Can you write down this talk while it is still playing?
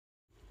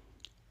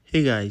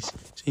Hey guys,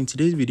 so in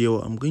today's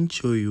video I'm going to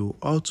show you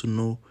how to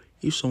know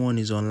if someone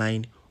is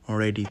online on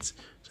Reddit.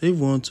 So if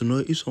you want to know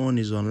if someone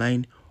is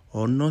online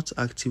or not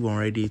active on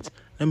Reddit,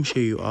 let me show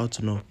you how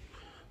to know.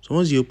 So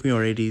once you open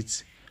your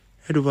Reddit,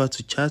 head over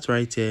to chat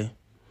right here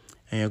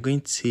and you're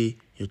going to see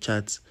your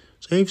chat.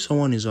 So if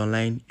someone is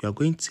online, you're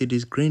going to see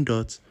this green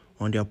dot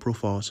on their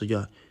profile. So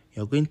you're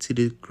going to see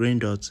this green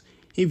dot.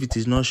 If it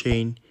is not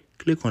showing,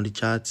 click on the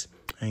chat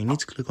and you need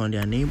to click on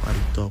their name at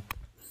the top.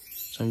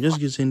 So I'm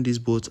just using this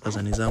boat as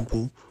an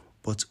example,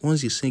 but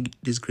once you see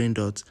this green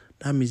dot,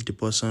 that means the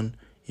person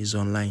is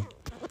online.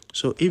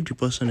 So if the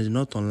person is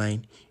not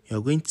online, you're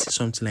going to see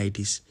something like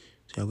this.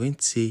 So you're going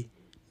to see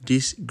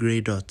this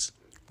gray dot,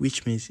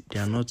 which means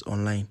they are not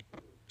online.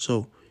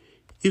 So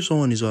if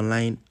someone is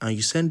online and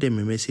you send them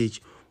a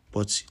message,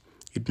 but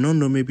you do not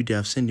know maybe they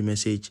have sent the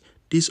message,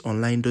 this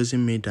online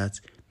doesn't mean that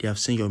they have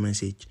seen your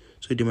message.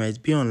 So they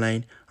might be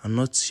online and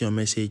not see your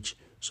message.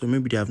 So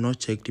maybe they have not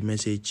checked the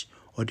message,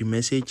 or the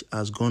message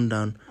has gone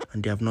down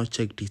and they have not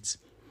checked it.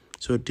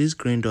 So this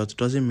green dot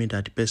doesn't mean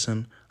that the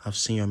person have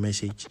seen your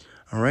message.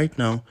 And right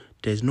now,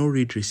 there's no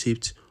read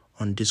receipt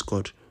on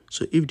Discord.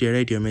 So if they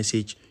read your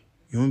message,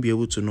 you won't be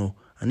able to know.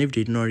 And if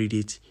they did not read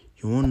it,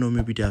 you won't know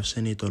maybe they have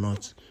sent it or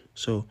not.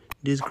 So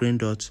this green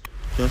dot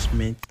just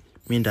mean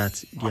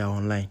that they are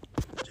online.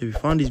 So if you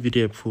found this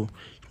video helpful,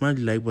 smash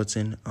the like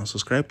button and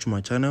subscribe to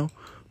my channel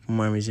for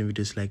more amazing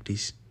videos like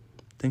this.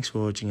 Thanks for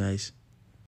watching, guys.